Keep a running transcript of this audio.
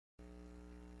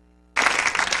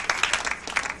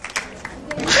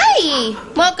Hi,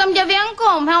 welcome to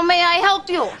Vancome. How may I help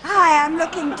you? Hi, I'm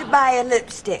looking to buy a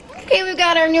lipstick. Okay, we've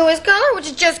got our newest color, which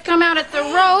has just come out at the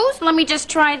Rose. Let me just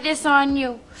try this on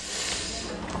you.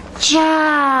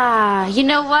 Ja, you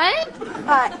know what?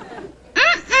 What?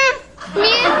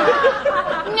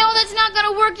 No, that's not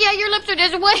gonna work. Yeah, your lips are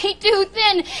just way too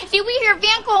thin. See, we here at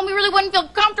Vancome, we really wouldn't feel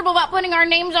comfortable about putting our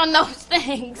names on those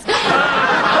things. Well,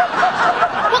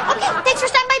 okay, thanks for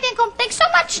stopping by, Vancome. Thanks so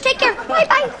much. Take care.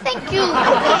 Bye-bye. Thank you.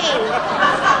 Okay.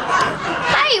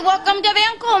 Hi, welcome to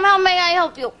Vancome. How may I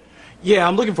help you? Yeah,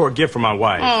 I'm looking for a gift for my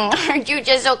wife. Aren't you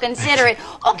just so considerate?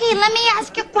 Okay, let me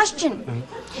ask you a question.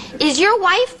 Is your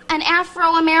wife an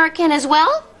Afro-American as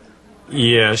well?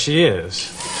 Yeah, she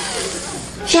is.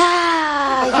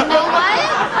 Yeah, you know what?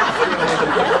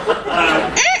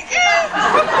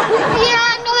 Yeah,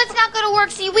 no, that's not going to work.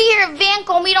 See, we here at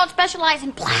Vancome, we don't specialize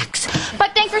in blacks.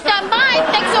 But thanks for stopping by.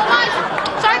 Thanks so much.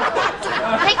 Sorry about that.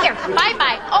 Take care.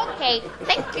 Bye-bye. Okay,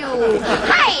 thank you.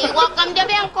 Hi, welcome to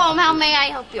Vancome. How may I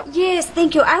help you? Yes,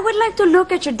 thank you. I would like to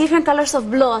look at your different colors of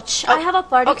blush. I have a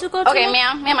party to go to. Okay,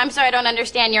 ma'am, I'm sorry, I don't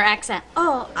understand your accent.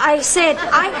 Oh, I said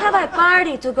I have a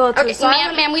party to go to. Okay, so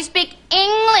ma'am, we speak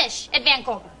English at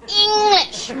Vancome.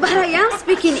 English. But I am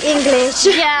speaking English.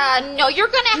 Yeah, no, you're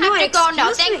gonna have to go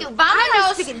now. Thank you.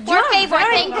 Vámonos. Por favor,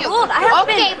 thank you.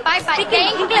 Okay, bye-bye. Thank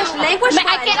you. English language.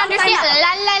 I can't understand.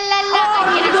 La la la la.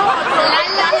 La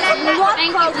la la la.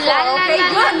 Thank you. La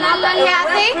la la la.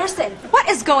 Kathy? What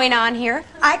is going on here?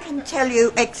 I can tell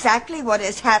you exactly what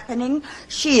is happening.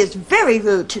 She is very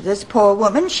rude to this poor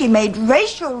woman. She made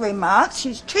racial remarks.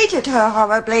 She's treated her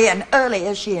horribly, and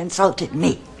earlier she insulted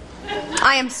me.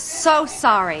 I am so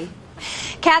sorry.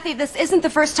 Kathy, this isn't the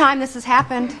first time this has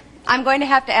happened. I'm going to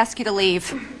have to ask you to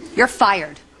leave. You're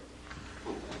fired.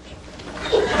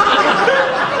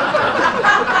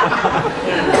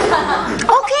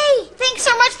 Okay, thanks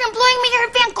so much for employing me here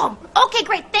at Vancome. Okay,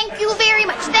 great. Thank you very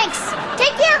much. Thanks.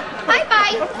 Take care.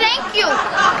 Bye-bye. Thank you.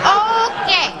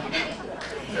 Okay.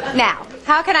 Now,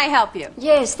 how can I help you?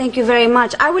 Yes, thank you very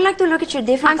much. I would like to look at your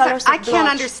different colors I of can't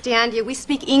blush. understand you. We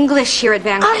speak English here at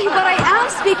Vancome. Ay, but I am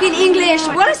speaking English.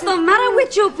 What is the matter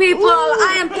with you people?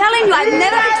 I am telling you, I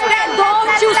never expect.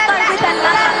 Don't you start with the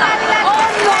la la la.